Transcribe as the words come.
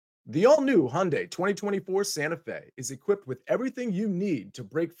The all-new Hyundai 2024 Santa Fe is equipped with everything you need to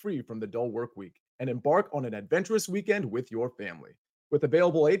break free from the dull work week and embark on an adventurous weekend with your family. With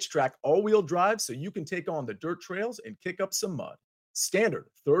available H-Track all-wheel drive so you can take on the dirt trails and kick up some mud. Standard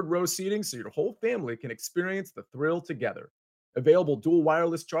third-row seating so your whole family can experience the thrill together. Available dual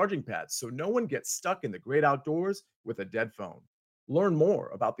wireless charging pads so no one gets stuck in the great outdoors with a dead phone. Learn more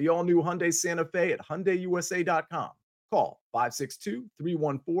about the all-new Hyundai Santa Fe at HyundaiUSA.com. Call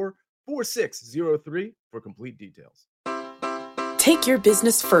 562-314-4603 for complete details. Take your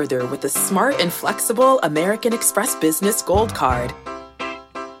business further with the smart and flexible American Express Business Gold Card.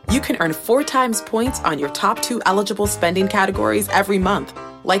 You can earn 4 times points on your top 2 eligible spending categories every month,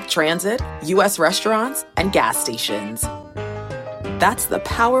 like transit, U.S. restaurants, and gas stations. That's the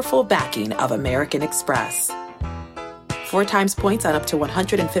powerful backing of American Express. 4 times points on up to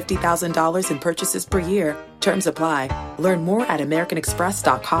 $150,000 in purchases per year. Terms apply. Learn more at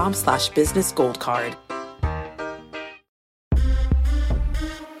americanexpress.com/businessgoldcard.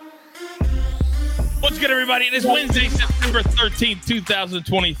 What's good, everybody? It is Wednesday, September 13th,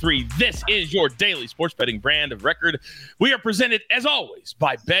 2023. This is your daily sports betting brand of record. We are presented, as always,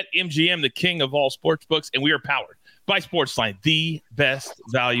 by BetMGM, the king of all sports books, and we are powered by Sportsline, the best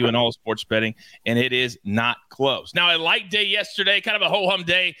value in all sports betting, and it is not close. Now, a light day yesterday, kind of a ho-hum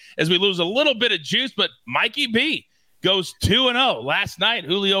day as we lose a little bit of juice, but Mikey B goes 2-0. Last night,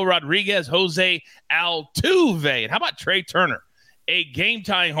 Julio Rodriguez, Jose Altuve, and how about Trey Turner? A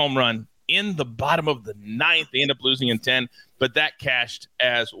game-tying home run in the bottom of the ninth. They end up losing in 10, but that cashed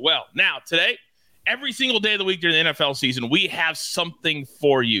as well. Now, today, every single day of the week during the NFL season, we have something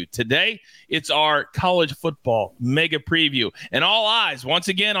for you. Today, it's our college football mega preview. And all eyes, once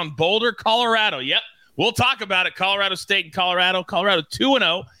again, on Boulder, Colorado. Yep, we'll talk about it. Colorado State and Colorado. Colorado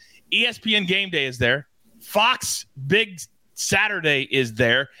 2-0. ESPN Game Day is there. Fox Big Saturday is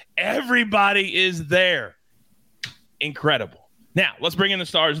there. Everybody is there. Incredible. Now, let's bring in the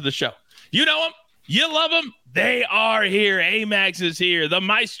stars of the show. You know them. You love them. They are here. Amax is here. The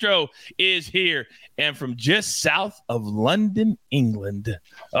Maestro is here. And from just south of London, England,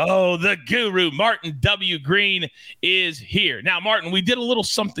 the guru, Martin W. Green, is here. Now, Martin, we did a little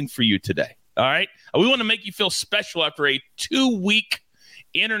something for you today, all right? We want to make you feel special after a 2-week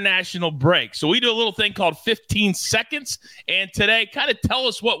international break. So we do a little thing called 15 seconds. And today, kind of tell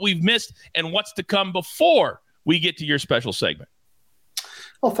us what we've missed and what's to come before we get to your special segment.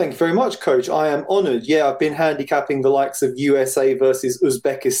 Oh, thank you very much, Coach. I am honoured. Yeah, I've been handicapping the likes of USA versus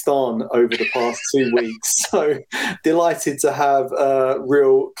Uzbekistan over the past 2 weeks. So delighted to have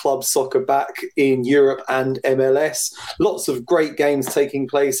real club soccer back in Europe and MLS. Lots of great games taking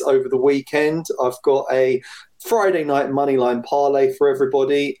place over the weekend. I've got a Friday night moneyline parlay for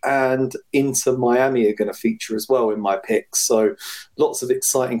everybody, and Inter Miami are going to feature as well in my picks. So lots of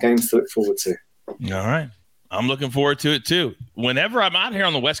exciting games to look forward to. All right. I'm looking forward to it, too. Whenever I'm out here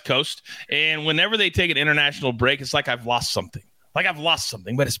on the West Coast and whenever they take an international break, it's like I've lost something. But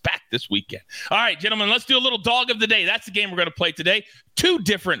it's back this weekend. All right, gentlemen, let's do a little dog of the day. That's the game we're going to play today. 2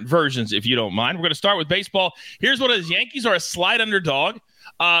 different versions, if you don't mind. We're going to start with baseball. Here's what it is. Yankees are a slight underdog.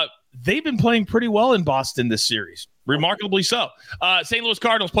 They've been playing pretty well in Boston this series. Remarkably so. St. Louis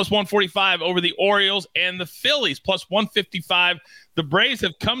Cardinals plus 145 over the Orioles, and the Phillies plus 155. The Braves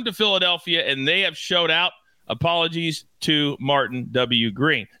have come to Philadelphia, and they have showed out. Apologies to Martin W.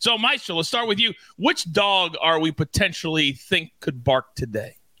 Green. So, Maestro, let's start with you. Which dog are we potentially think could bark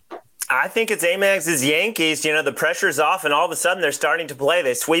today? I think it's Amax's Yankees. You know, the pressure's off, and all of a sudden they're starting to play.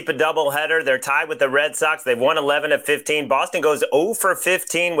 They sweep a doubleheader. They're tied with the Red Sox. They've won 11 of 15. Boston goes 0 for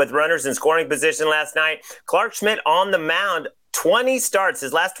 15 with runners in scoring position last night. Clark Schmidt on the mound. 20 starts,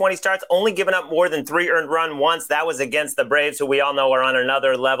 his last 20 starts, only given up more than 3 earned run once. That was against the Braves, who we all know are on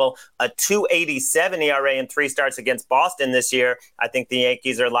another level. A 2.87 ERA in 3 starts against Boston this year. I think the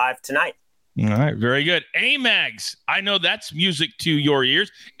Yankees are live tonight. All right, very good. Amags, I know that's music to your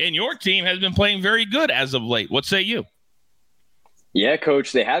ears, and your team has been playing very good as of late. What say you? Yeah,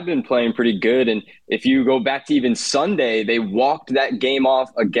 Coach, they have been playing pretty good. And if you go back to even Sunday, they walked that game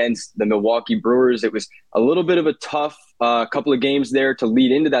off against the Milwaukee Brewers. It was a little bit of a tough couple of games there to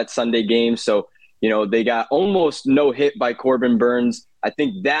lead into that Sunday game. So, you know, they got almost no hit by Corbin Burns. I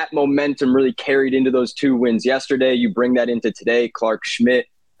think that momentum really carried into those 2 wins yesterday. You bring that into today, Clark Schmidt,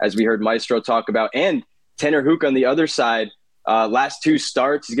 as we heard Maestro talk about, and Tanner Houck on the other side. Last 2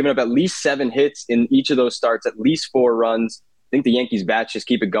 starts, he's given up at least 7 hits in each of those starts, at least 4 runs. I think the Yankees bats just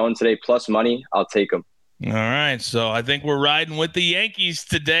keep it going today, plus money. I'll take them. All right, so I think we're riding with the Yankees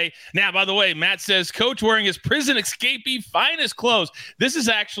today. Now, by the way, Matt says, Coach wearing his prison escapee finest clothes. This is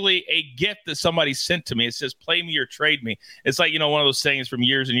actually a gift that somebody sent to me. It says, play me or trade me. It's like, one of those sayings from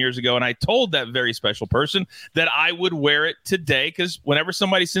years and years ago, and I told that very special person that I would wear it today because whenever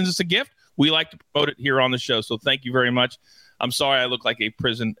somebody sends us a gift, we like to promote it here on the show. So thank you very much. I'm sorry I look like a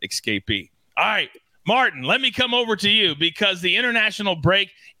prison escapee. All right, Martin, let me come over to you because the international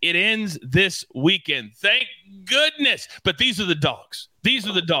break, it ends this weekend. Thank goodness. But these are the dogs.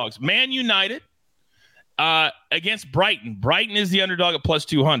 Man United against Brighton. Brighton is the underdog at plus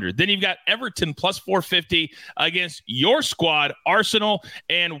 200. Then you've got Everton plus 450 against your squad, Arsenal,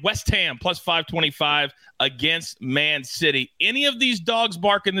 and West Ham plus 525 against Man City. Any of these dogs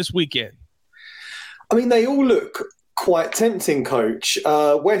barking this weekend? I mean, they all look quite tempting, Coach.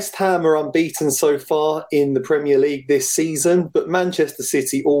 West Ham are unbeaten so far in the Premier League this season, but Manchester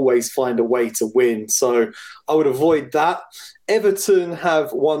City always find a way to win. So I would avoid that. Everton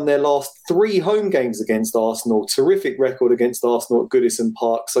have won their last 3 home games against Arsenal. Terrific record against Arsenal at Goodison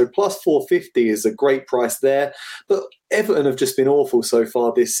Park. So plus 450 is a great price there. But Everton have just been awful so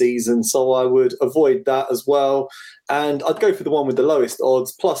far this season, so I would avoid that as well. And I'd go for the one with the lowest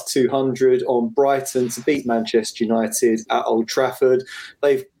odds, plus 200 on Brighton to beat Manchester United at Old Trafford.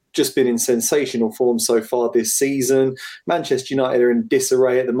 They've just been in sensational form so far this season. Manchester United are in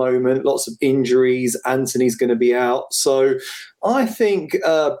disarray at the moment, lots of injuries. Anthony's going to be out. So I think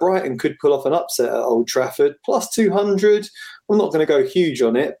Brighton could pull off an upset at Old Trafford. Plus 200. I'm not going to go huge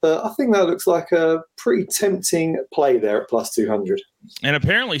on it, but I think that looks like a pretty tempting play there at plus 200. And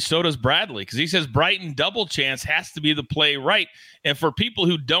apparently so does Bradley, because he says Brighton double chance has to be the play right. And for people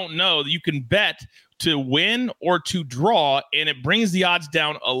who don't know, you can bet to win or to draw, and it brings the odds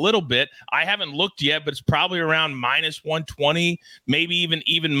down a little bit. I haven't looked yet, but it's probably around minus 120, maybe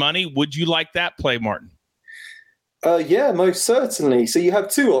even money. Would you like that play, Martin? Yeah, most certainly. So you have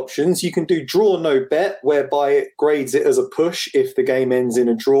 2 options. You can do draw no bet, whereby it grades it as a push if the game ends in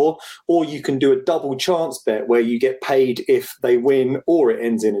a draw, or you can do a double chance bet where you get paid if they win or it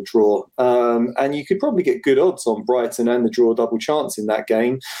ends in a draw. And you could probably get good odds on Brighton and the draw double chance in that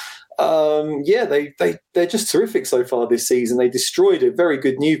game. They're just terrific so far this season. They destroyed a very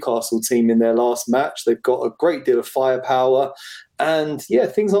good Newcastle team in their last match. They've got a great deal of firepower. And,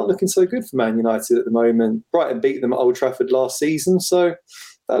 things aren't looking so good for Man United at the moment. Brighton beat them at Old Trafford last season, so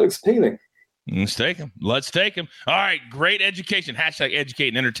that looks appealing. Let's take them. All right, great education. Hashtag educate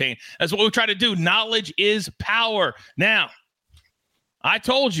and entertain. That's what we try to do. Knowledge is power. Now, I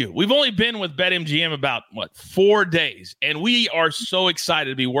told you, we've only been with BetMGM about, 4 days, and we are so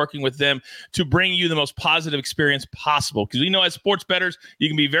excited to be working with them to bring you the most positive experience possible, because we know as sports bettors, you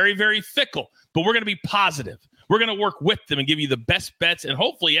can be very, very fickle, but we're going to be positive. We're going to work with them and give you the best bets and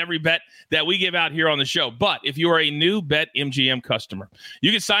hopefully every bet that we give out here on the show. But if you are a new BetMGM customer,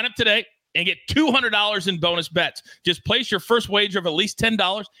 you can sign up today and get $200 in bonus bets. Just place your first wager of at least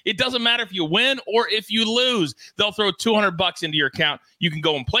 $10. It doesn't matter if you win or if you lose. They'll throw $200 into your account. You can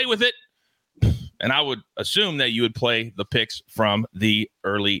go and play with it. And I would assume that you would play the picks from the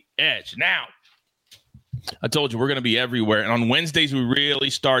early edge. Now, I told you we're going to be everywhere. And on Wednesdays, we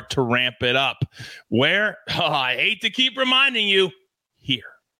really start to ramp it up. Where? I hate to keep reminding you, here.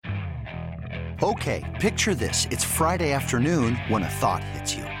 Okay, picture this. It's Friday afternoon when a thought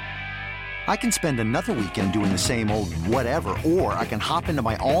hits you. I can spend another weekend doing the same old whatever, or I can hop into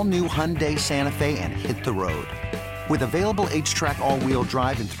my all-new Hyundai Santa Fe and hit the road. With available H-Track all-wheel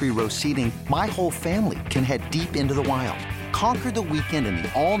drive and 3-row seating, my whole family can head deep into the wild. Conquer the weekend in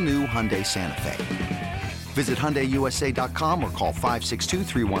the all-new Hyundai Santa Fe. Visit HyundaiUSA.com or call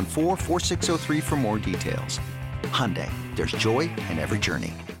 562-314-4603 for more details. Hyundai, there's joy in every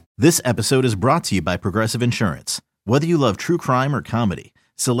journey. This episode is brought to you by Progressive Insurance. Whether you love true crime or comedy,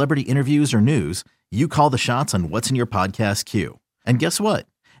 celebrity interviews or news, you call the shots on what's in your podcast queue. And guess what?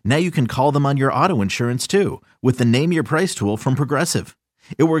 Now you can call them on your auto insurance too with the Name Your Price tool from Progressive.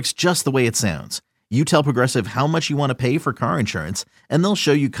 It works just the way it sounds. You tell Progressive how much you want to pay for car insurance, and they'll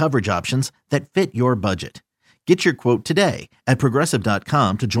show you coverage options that fit your budget. Get your quote today at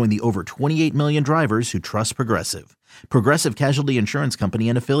Progressive.com to join the over 28 million drivers who trust Progressive. Progressive Casualty Insurance Company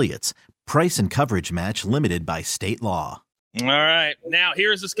and Affiliates. Price and coverage match limited by state law. All right. Now,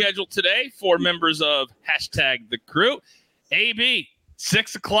 here's the schedule today for members of Hashtag The Crew. AB,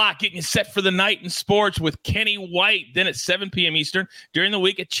 6 o'clock, getting you set for the night in sports with Kenny White. Then at 7 p.m. Eastern. During the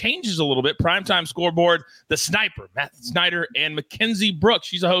week, it changes a little bit. Primetime scoreboard, The Sniper, Matt Snyder, and Mackenzie Brooks.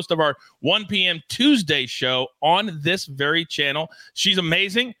 She's a host of our 1 p.m. Tuesday show on this very channel. She's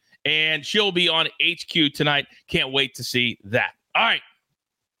amazing, and she'll be on HQ tonight. Can't wait to see that. All right.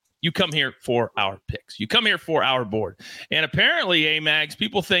 You come here for our picks. You come here for our board. And apparently, A-Mags,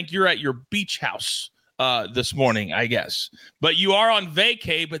 people think you're at your beach house this morning, I guess. But you are on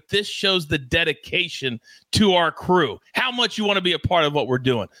vacay, but this shows the dedication to our crew, how much you want to be a part of what we're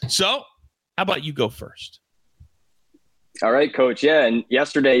doing. So how about you go first? All right, Coach. Yeah, and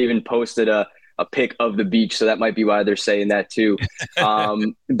yesterday even posted a pic of the beach, so that might be why they're saying that too.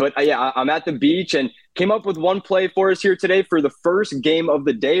 But yeah, I'm at the beach and came up with one play for us here today for the first game of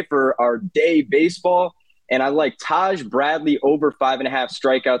the day for our day baseball. And I like Taj Bradley over 5.5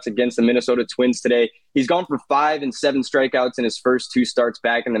 strikeouts against the Minnesota Twins today. He's gone for 5 and 7 strikeouts in his first 2 starts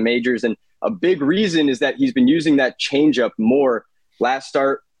back in the majors. And a big reason is that he's been using that changeup more. Last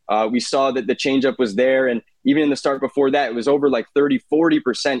start, we saw that the changeup was there. And even in the start before that, it was over like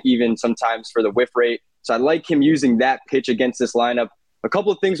 30-40% even sometimes for the whiff rate. So I like him using that pitch against this lineup. A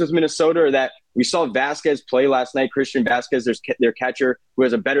couple of things with Minnesota are that we saw Vasquez play last night. Christian Vasquez, their catcher, who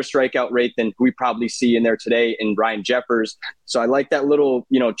has a better strikeout rate than we probably see in there today in Ryan Jeffers. So I like that little,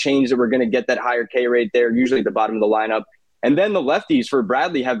 change that we're going to get that higher K rate there, usually at the bottom of the lineup. And then the lefties for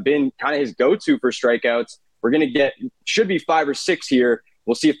Bradley have been kind of his go-to for strikeouts. We're going to get, should be 5 or 6 here.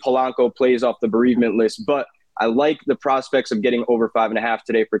 We'll see if Polanco plays off the bereavement list. But I like the prospects of getting over 5.5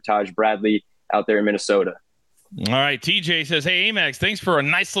 today for Taj Bradley out there in Minnesota. All right, TJ says, hey, Amax, thanks for a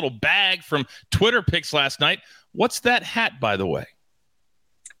nice little bag from Twitter picks last night. What's that hat, by the way?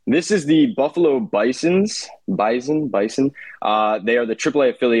 This is the Buffalo Bisons. Bison. They are the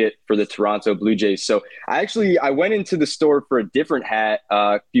AAA affiliate for the Toronto Blue Jays. So I went into the store for a different hat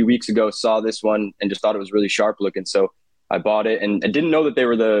a few weeks ago, saw this one, and just thought it was really sharp looking. So I bought it, and I didn't know that they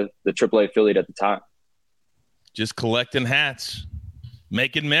were the AAA affiliate at the time. Just collecting hats,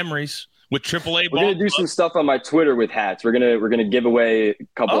 making memories. With AAA ball. We're going to do some stuff on my Twitter with hats. We're going to give away a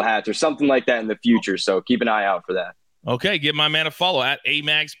couple of hats or something like that in the future. So keep an eye out for that. Okay. Give my man a follow at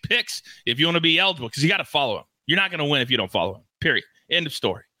AMAGS Picks if you want to be eligible, because you got to follow him. You're not going to win if you don't follow him. Period. End of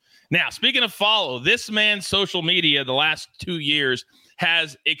story. Now, speaking of follow, this man's social media the last 2 years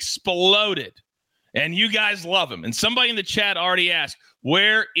has exploded, and you guys love him. And somebody in the chat already asked,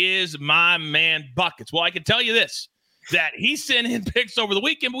 where is my man Buckets? Well, I can tell you this. That he sent in picks over the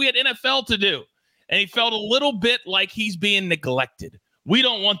weekend, but we had NFL to do. And he felt a little bit like he's being neglected. We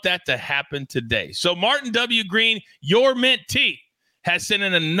don't want that to happen today. So Martin W. Green, your mentee, has sent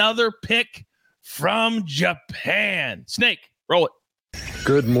in another pick from Japan. Snake, roll it.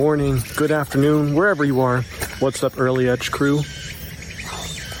 Good morning, good afternoon, wherever you are. What's up, Early Edge crew?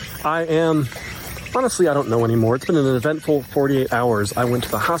 Honestly, I don't know anymore. It's been an eventful 48 hours. I went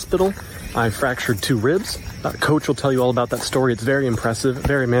to the hospital. I fractured 2 ribs. Coach will tell you all about that story. It's very impressive,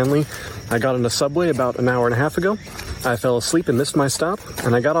 very manly. I got on a subway about an hour and a half ago. I fell asleep and missed my stop,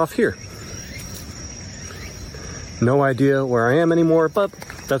 and I got off here. No idea where I am anymore, but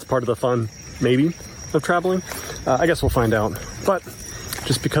that's part of the fun, maybe, of traveling. I guess we'll find out. But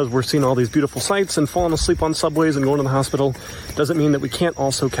just because we're seeing all these beautiful sights and falling asleep on subways and going to the hospital doesn't mean that we can't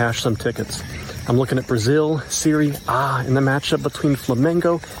also cash some tickets. I'm looking at Brazil, Serie A in the matchup between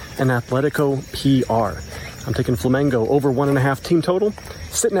Flamengo and Atletico PR. I'm taking Flamengo over 1.5 team total,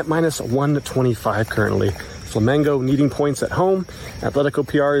 sitting at minus 125 currently. Flamengo needing points at home. Atletico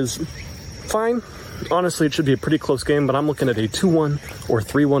PR is fine. Honestly, it should be a pretty close game, but I'm looking at a 2-1 or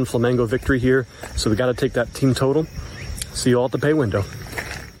 3-1 Flamengo victory here. So we got to take that team total. See you all at the pay window.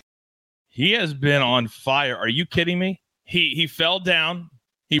 He has been on fire. Are you kidding me? He fell down.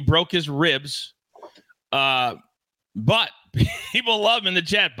 He broke his ribs. But people love him in the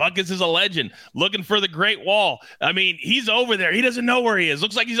chat. Buckets is a legend. Looking for the Great Wall. I mean, he's over there. He doesn't know where he is.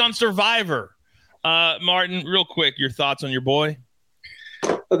 Looks like he's on Survivor. Martin, real quick, your thoughts on your boy?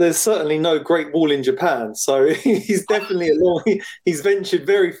 Well, there's certainly no Great Wall in Japan, so he's definitely he's ventured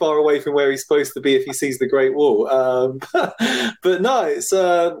very far away from where he's supposed to be if he sees the Great Wall. But no, it's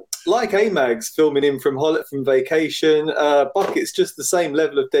like AMAG's filming in from vacation. Bucket's just the same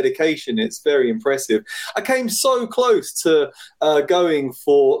level of dedication. It's very impressive. I came so close to going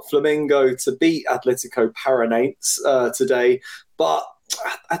for Flamengo to beat Atletico Paranaense today, but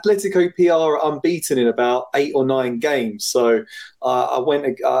Atletico PR are unbeaten in about 8 or 9 games. So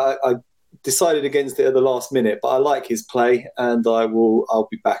I decided against it at the last minute, but I like his play and I'll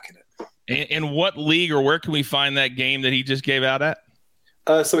be backing it. And what league or where can we find that game that he just gave out at?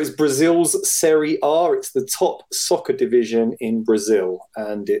 So it's Brazil's Serie A. It's the top soccer division in Brazil,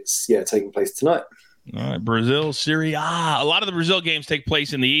 and it's taking place tonight. All right, Brazil, Serie A. A lot of the Brazil games take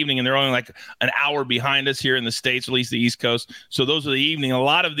place in the evening, and they're only like an hour behind us here in the States, at least the East Coast. So those are the evening. A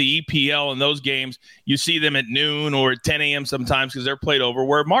lot of the EPL and those games, you see them at noon or at 10 a.m. sometimes because they're played over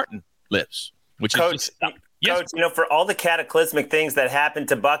where Martin lives, which Coach, is just Yes. Coach, for all the cataclysmic things that happen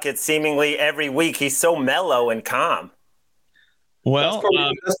to Bucket seemingly every week, he's so mellow and calm. Well,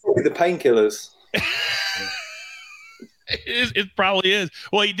 that's probably the painkillers. It probably is.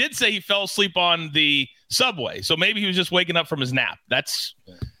 Well, he did say he fell asleep on the subway, so maybe he was just waking up from his nap. That's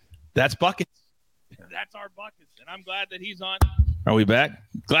Buckets. That's our Buckets, and I'm glad that he's on. Are we back?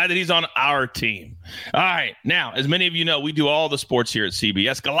 Glad that he's on our team. All right. Now, as many of you know, we do all the sports here at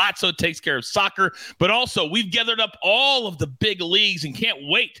CBS. Galazzo takes care of soccer, but also we've gathered up all of the big leagues and can't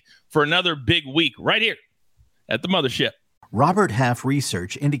wait for another big week right here at the Mothership. Robert Half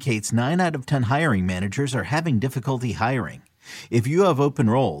research indicates 9 out of 10 hiring managers are having difficulty hiring. If you have open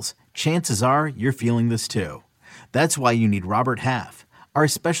roles, chances are you're feeling this too. That's why you need Robert Half. Our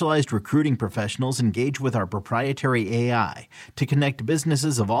specialized recruiting professionals engage with our proprietary AI to connect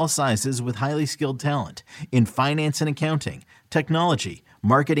businesses of all sizes with highly skilled talent in finance and accounting, technology,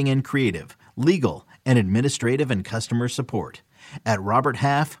 marketing and creative, legal, and administrative and customer support. At Robert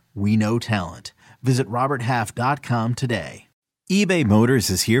Half, we know talent. Visit roberthalf.com today. eBay Motors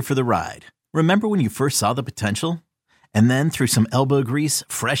is here for the ride. Remember when you first saw the potential? And then through some elbow grease,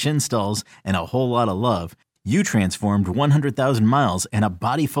 fresh installs, and a whole lot of love, you transformed 100,000 miles and a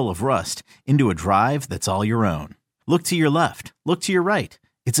body full of rust into a drive that's all your own. Look to your left. Look to your right.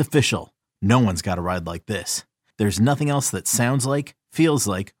 It's official. No one's got a ride like this. There's nothing else that sounds like, feels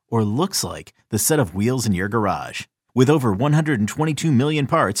like, or looks like the set of wheels in your garage. With over 122 million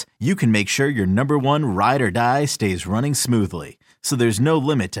parts, you can make sure your number one ride or die stays running smoothly, so there's no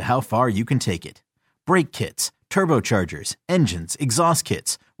limit to how far you can take it. Brake kits, turbochargers, engines, exhaust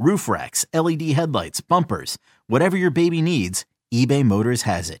kits, roof racks, LED headlights, bumpers, whatever your baby needs, eBay Motors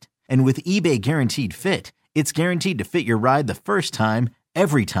has it. And with eBay Guaranteed Fit, it's guaranteed to fit your ride the first time,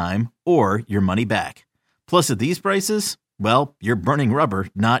 every time, or your money back. Plus at these prices, well, you're burning rubber,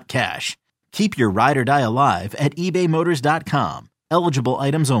 not cash. Keep your ride or die alive at ebaymotors.com. Eligible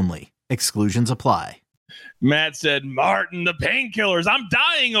items only. Exclusions apply. Matt said, Martin, the painkillers. I'm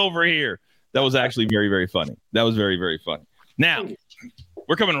dying over here. That was actually very, very funny. That was very, very funny. Now,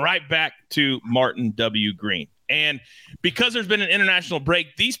 we're coming right back to Martin W. Green. And because there's been an international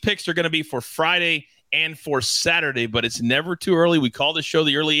break, these picks are going to be for Friday and for Saturday, but it's never too early. We call this show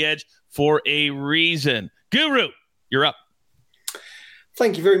the Early Edge for a reason. Guru, you're up.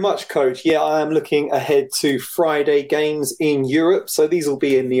 Thank you very much, Coach. Yeah, I am looking ahead to Friday games in Europe. So these will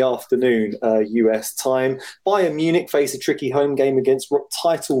be in the afternoon, US time. Bayern Munich face a tricky home game against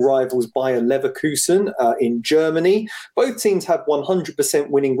title rivals Bayer Leverkusen in Germany. Both teams have 100%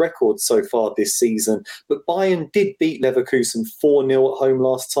 winning records so far this season, but Bayern did beat Leverkusen 4-0 at home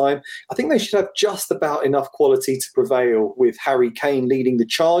last time. I think they should have just about enough quality to prevail, with Harry Kane leading the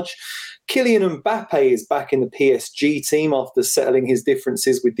charge. Kylian Mbappe is back in the PSG team after settling his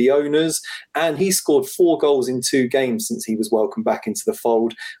differences with the owners, and he scored 4 goals in 2 games since he was welcomed back into the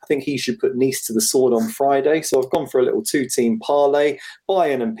fold. I think he should put Nice to the sword on Friday, so I've gone for a little 2-team parlay.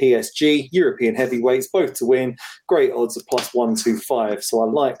 Bayern and PSG, European heavyweights, both to win. Great odds of plus 125, so I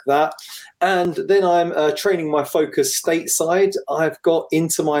like that. And then I'm training my focus stateside. I've got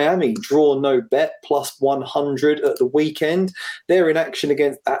Inter Miami, draw no bet, plus 100 at the weekend. They're in action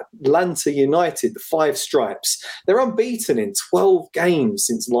against Atlanta United, the 5 Stripes. They're unbeaten in 12 games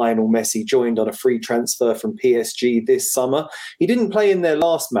since Lionel Messi joined on a free transfer from PSG this summer. He didn't play in their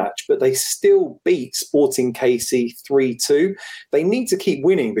last match, but they still beat Sporting KC 3-2. They need to keep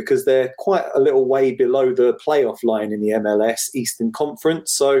winning because they're quite a little way below the playoff line in the MLS Eastern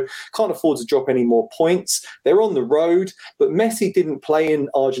Conference, so can't afford to drop any more points. They're on the road, but Messi didn't play in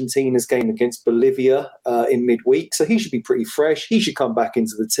Argentina's game against Bolivia in midweek, so he should be pretty fresh. He should come back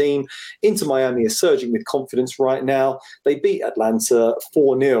into the team. Inter Miami is surging with confidence right now. They beat Atlanta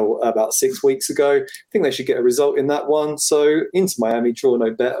 4-0 about 6 weeks ago. I think they should get a result in that one. So Inter Miami, draw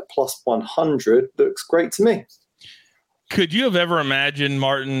no bet at plus 100 looks great to me. Could you have ever imagined,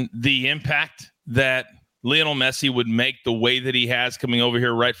 Martin, the impact that Lionel Messi would make the way that he has coming over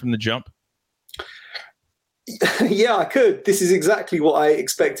here right from the jump? Yeah, I could. This is exactly what I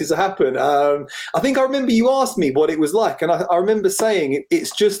expected to happen. I think I remember you asked me what it was like, and I remember saying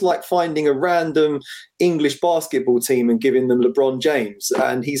it's just like finding a random English basketball team and giving them LeBron James,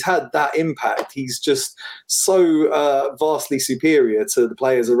 and he's had that impact. He's just so vastly superior to the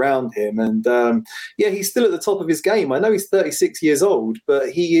players around him, and yeah, he's still at the top of his game. I know he's 36 years old, but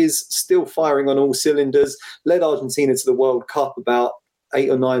he is still firing on all cylinders. Led Argentina to the World Cup about 8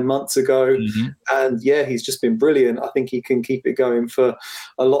 or 9 months ago. And yeah, he's just been brilliant. I think he can keep it going for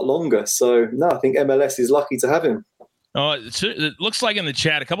a lot longer. So no, I think MLS is lucky to have him. It looks like in the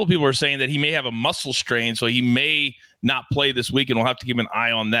chat, a couple of people are saying that he may have a muscle strain, so he may not play this week, and we'll have to keep an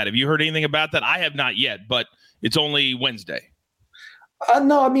eye on that. Have you heard anything about that? I have not yet, but it's only Wednesday.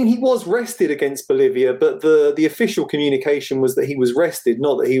 No, I mean, he was rested against Bolivia, but the official communication was that he was rested,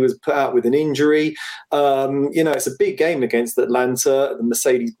 not that he was put out with an injury. It's a big game against Atlanta, the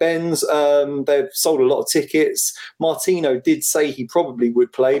Mercedes-Benz. They've sold a lot of tickets. Martino did say he probably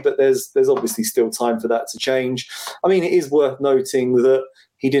would play, but there's obviously still time for that to change. I mean, it is worth noting that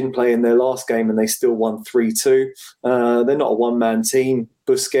he didn't play in their last game and they still won 3-2. They're not a one-man team.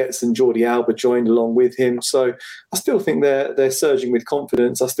 Busquets and Jordi Alba joined along with him. So I still think they're surging with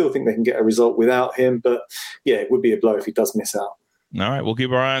confidence. I still think they can get a result without him. But, yeah, it would be a blow if he does miss out. All right, we'll keep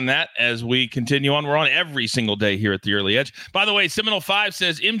our eye on that as we continue on. We're on every single day here at the Early Edge. By the way, Seminole 5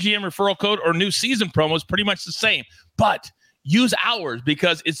 says MGM referral code or new season promo is pretty much the same. But use ours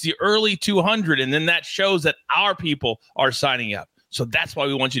because it's the early 200, and then that shows that our people are signing up. So that's why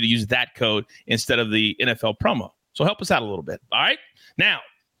we want you to use that code instead of the NFL promo. So help us out a little bit. All right. Now,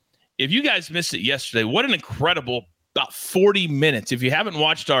 if you guys missed it yesterday, what an incredible about 40 minutes. If you haven't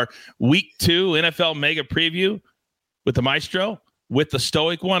watched our week 2 NFL mega preview with the Maestro, with the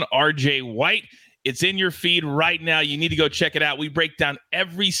Stoic one, RJ White, it's in your feed right now. You need to go check it out. We break down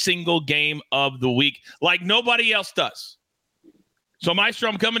every single game of the week like nobody else does. So Maestro,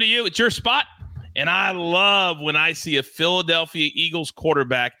 I'm coming to you. It's your spot. And I love when I see a Philadelphia Eagles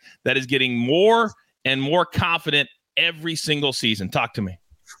quarterback that is getting more and more confident every single season. Talk to me.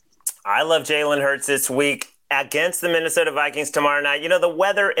 I love Jalen Hurts this week against the Minnesota Vikings tomorrow night. You know, the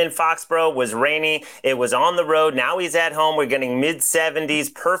weather in Foxborough was rainy. It was on the road. Now he's at home. We're getting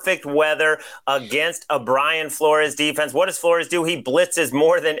mid-70s, perfect weather against a Brian Flores defense. What does Flores do? He blitzes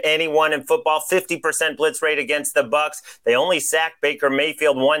more than anyone in football, 50% blitz rate against the Bucs. They only sacked Baker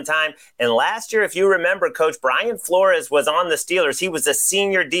Mayfield one time. And last year, if you remember, Coach, Brian Flores was on the Steelers. He was a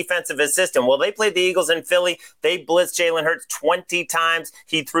senior defensive assistant. Well, they played the Eagles in Philly. They blitzed Jalen Hurts 20 times.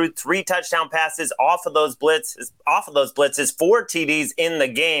 He threw 3 touchdown passes off of those blitzes, 4 TDs in the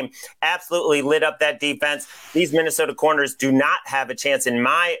game. Absolutely lit up that defense. These Minnesota corners do not have a chance, in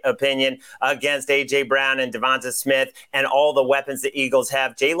my opinion, against A.J. Brown and Devonta Smith and all the weapons the Eagles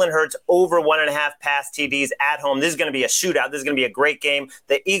have. Jalen Hurts over 1.5 pass TDs at home. This is going to be a shootout. This is going to be a great game.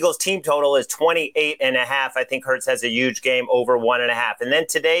 The Eagles team total is 28.5. I think Hurts has a huge game over 1.5. And then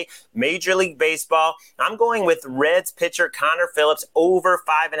today, Major League Baseball, I'm going with Reds pitcher Connor Phillips over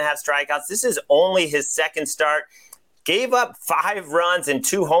 5.5 strikeouts. This is only his second start. Gave up 5 runs and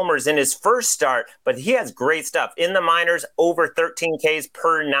 2 homers in his first start, but he has great stuff. In the minors, over 13 Ks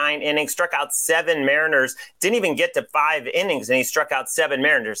per 9 innings, struck out 7 Mariners, didn't even get to 5 innings, and he struck out 7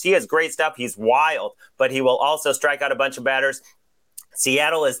 Mariners. He has great stuff. He's wild, but he will also strike out a bunch of batters.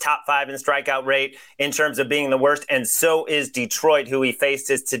 Seattle is top 5 in strikeout rate in terms of being the worst, and so is Detroit, who he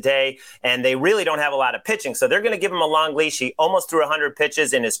faces today. And they really don't have a lot of pitching, so they're going to give him a long leash. He almost threw 100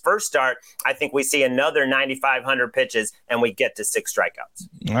 pitches in his first start. I think we see another 9,500 pitches, and we get to 6 strikeouts.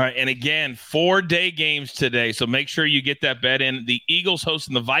 All right, and again, 4-day games today, so make sure you get that bet in. The Eagles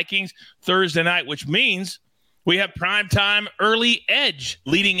hosting the Vikings Thursday night, which means we have primetime early edge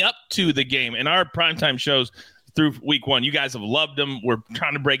leading up to the game. And our primetime shows through week 1. You guys have loved them. We're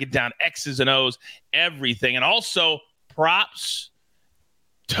trying to break it down, X's and O's, everything. And also props,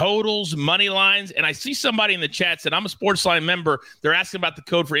 totals, money lines. And I see somebody in the chat said, I'm a Sportsline member. They're asking about the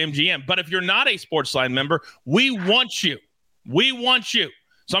code for MGM. But if you're not a Sportsline member, we want you. We want you.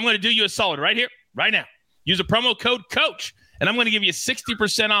 So I'm going to do you a solid right here, right now. Use a promo code COACH. And I'm going to give you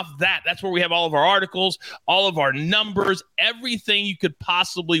 60% off that. That's where we have all of our articles, all of our numbers, everything you could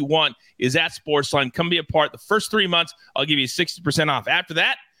possibly want is at Sportsline. Come be a part. The first 3 months, I'll give you 60% off. After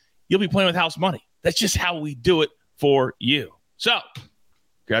that, you'll be playing with house money. That's just how we do it for you. So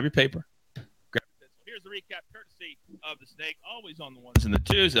grab your paper. Here's the recap courtesy of the Snake. Always on the 1s and the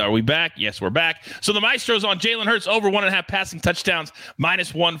 2s. Are we back? Yes, we're back. So the Maestro's on Jalen Hurts over 1.5 passing touchdowns,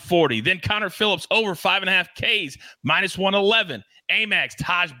 -140. Then Connor Phillips over 5.5 Ks, -111. Amags,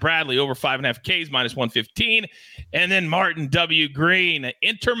 Taj Bradley over 5.5 Ks, -115. And then Martin W. Green.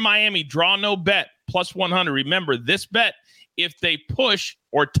 Enter Miami, draw no bet, +100. Remember, this bet, if they push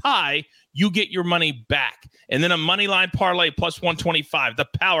or tie, you get your money back. And then a money line parlay +125. The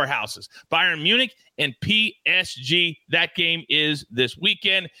powerhouses, Bayern Munich and PSG. That game is this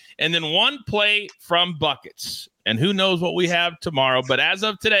weekend. And then one play from Buckets. And who knows what we have tomorrow. But as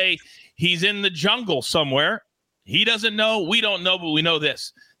of today, he's in the jungle somewhere. He doesn't know. We don't know, but we know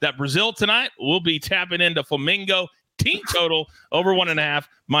this, that Brazil tonight will be tapping into Flamingo team total over 1.5,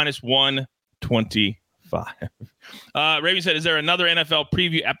 -125. Raven said, is there another NFL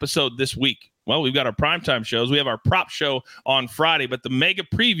preview episode this week? Well, we've got our primetime shows. We have our prop show on Friday, but the mega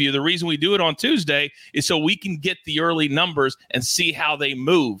preview, the reason we do it on Tuesday is so we can get the early numbers and see how they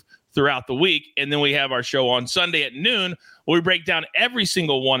move throughout the week. And then we have our show on Sunday at noon where we break down every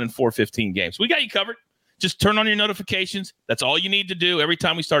single 1 and 4-15 games. We got you covered. Just turn on your notifications. That's all you need to do. Every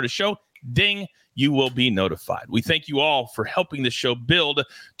time we start a show, ding, you will be notified. We thank you all for helping this show build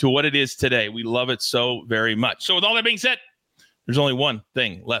to what it is today. We love it so very much. So with all that being said, there's only one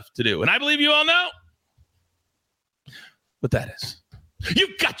thing left to do. And I believe you all know what that is.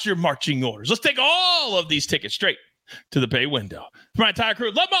 You've got your marching orders. Let's take all of these tickets straight to the pay window. For my entire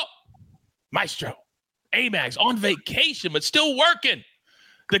crew, Lomo, Maestro, Amags on vacation, but still working.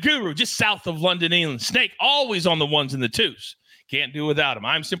 The Guru, just south of London, England. Snake, always on the 1s and the 2s. Can't do without him.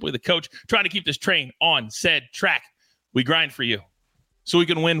 I'm simply the coach trying to keep this train on said track. We grind for you so we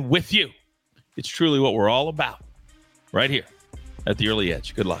can win with you. It's truly what we're all about right here at the Early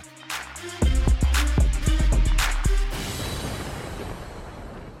Edge. Good luck.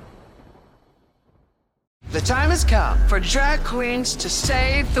 The time has come for drag queens to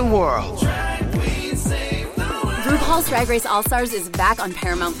save the world. Drag queens save the world. RuPaul's Drag Race All-Stars is back on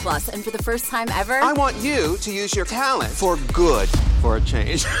Paramount Plus, and for the first time ever, I want you to use your talent for good, for a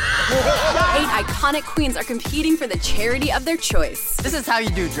change. 8 iconic queens are competing for the charity of their choice. This is how you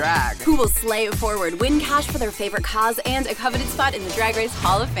do drag. Who will slay it forward, win cash for their favorite cause, and a coveted spot in the Drag Race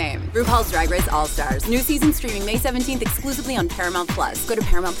Hall of Fame. RuPaul's Drag Race All-Stars. New season streaming May 17th exclusively on Paramount Plus. Go to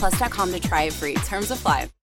ParamountPlus.com to try it free. Terms apply.